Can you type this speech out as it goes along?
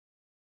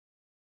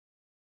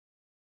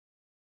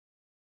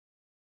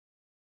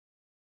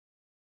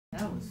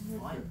That was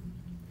fun.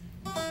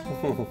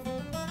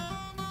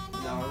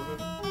 Now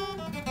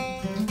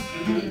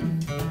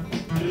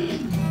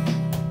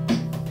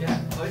yeah,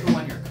 play the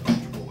one you're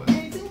comfortable with.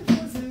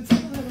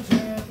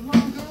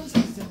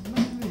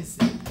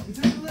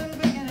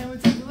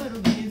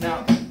 Now,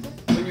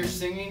 when you're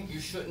singing,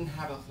 you shouldn't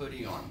have a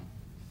hoodie on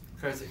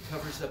because it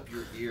covers up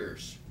your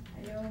ears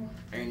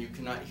and you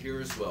cannot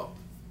hear as well.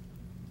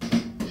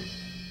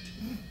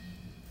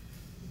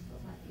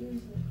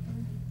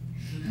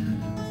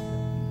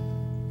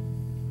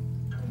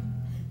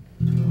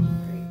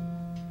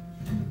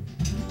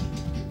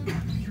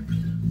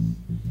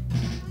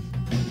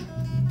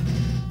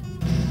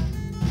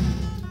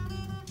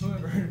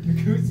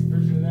 Acoustic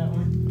version of that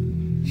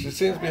one. She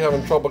seems to be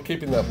having trouble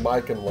keeping that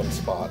mic in one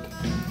spot.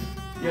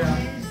 Yeah.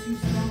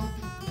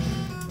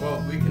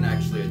 Well, we can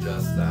actually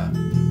adjust that.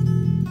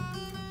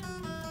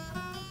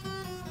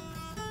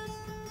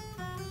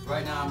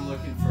 Right now I'm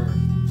looking for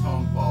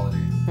tone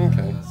quality.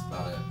 Okay. That's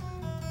about it.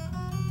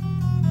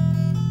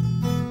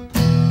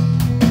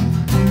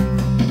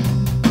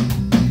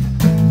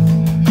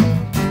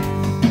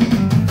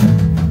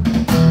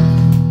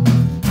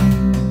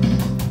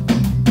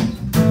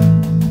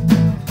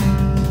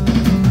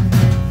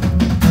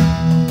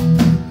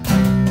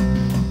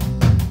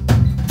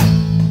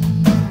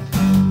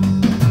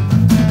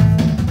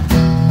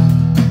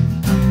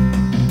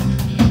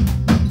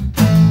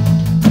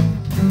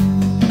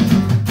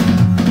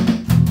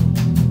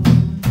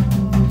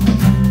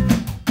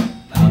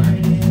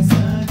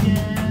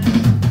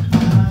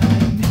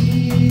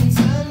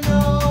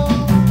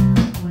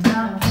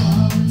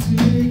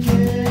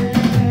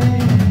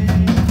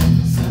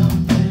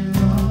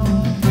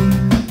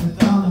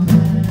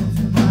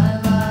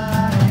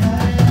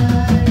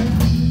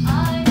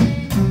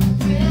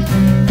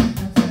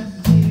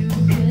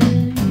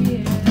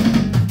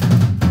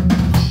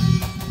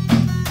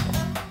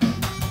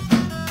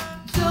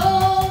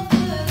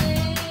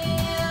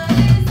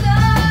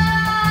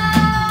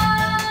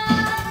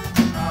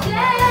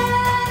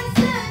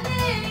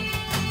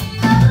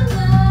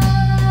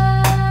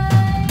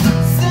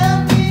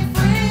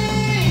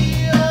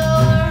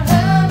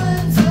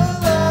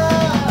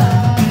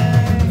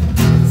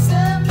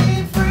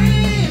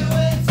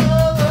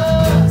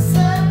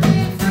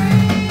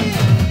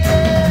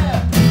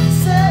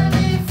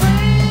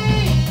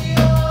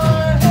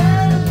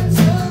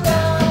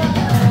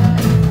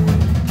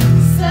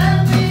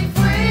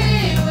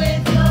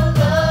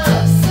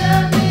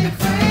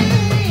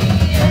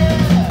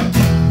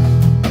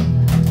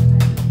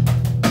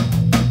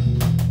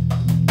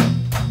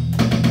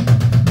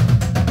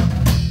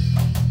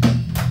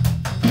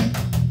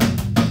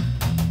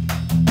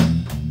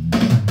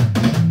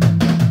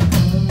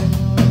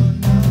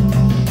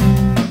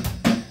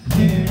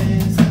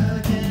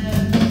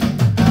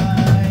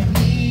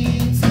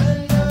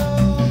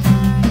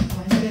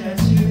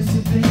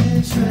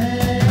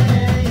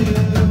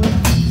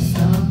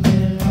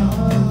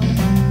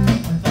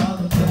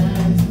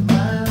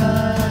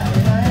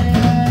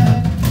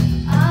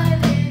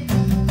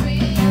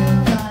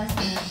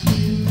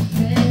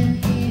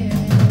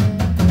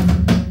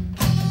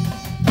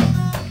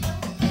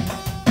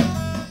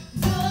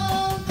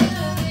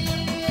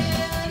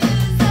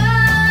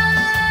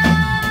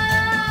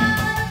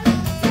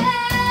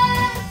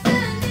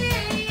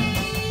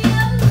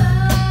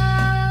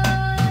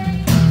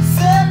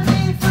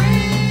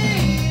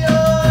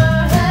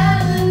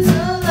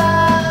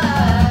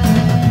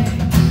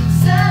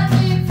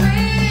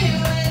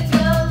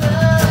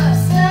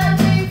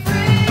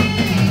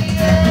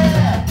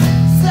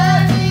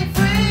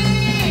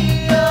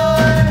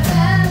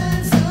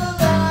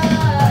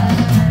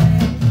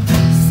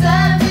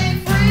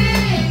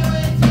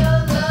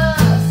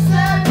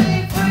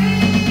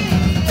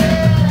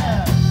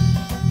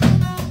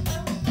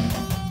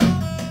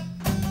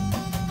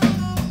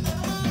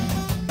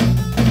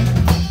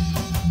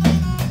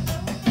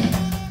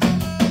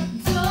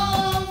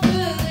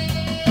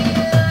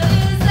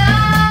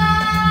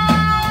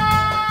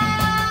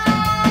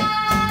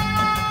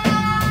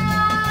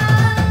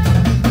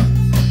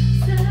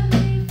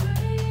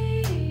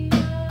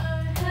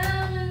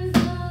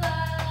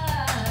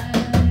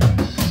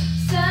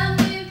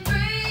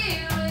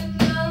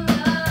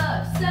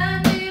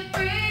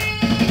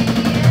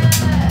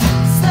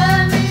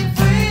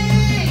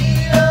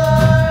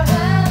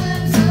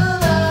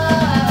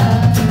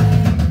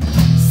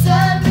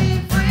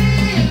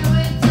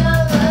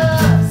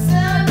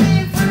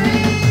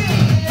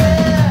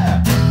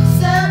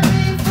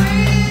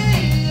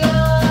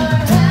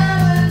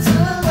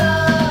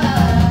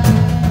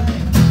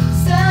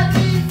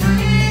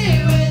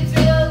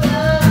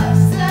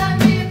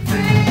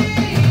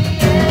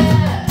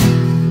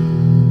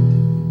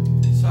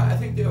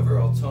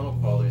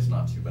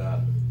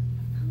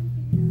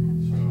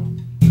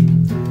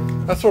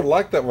 I sort of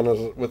like that one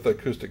with the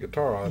acoustic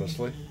guitar,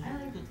 honestly.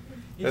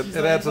 It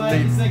adds a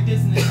neat,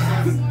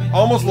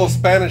 almost a little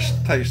Spanish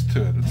taste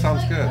to it. It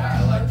sounds good.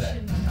 I like that.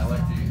 I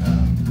like the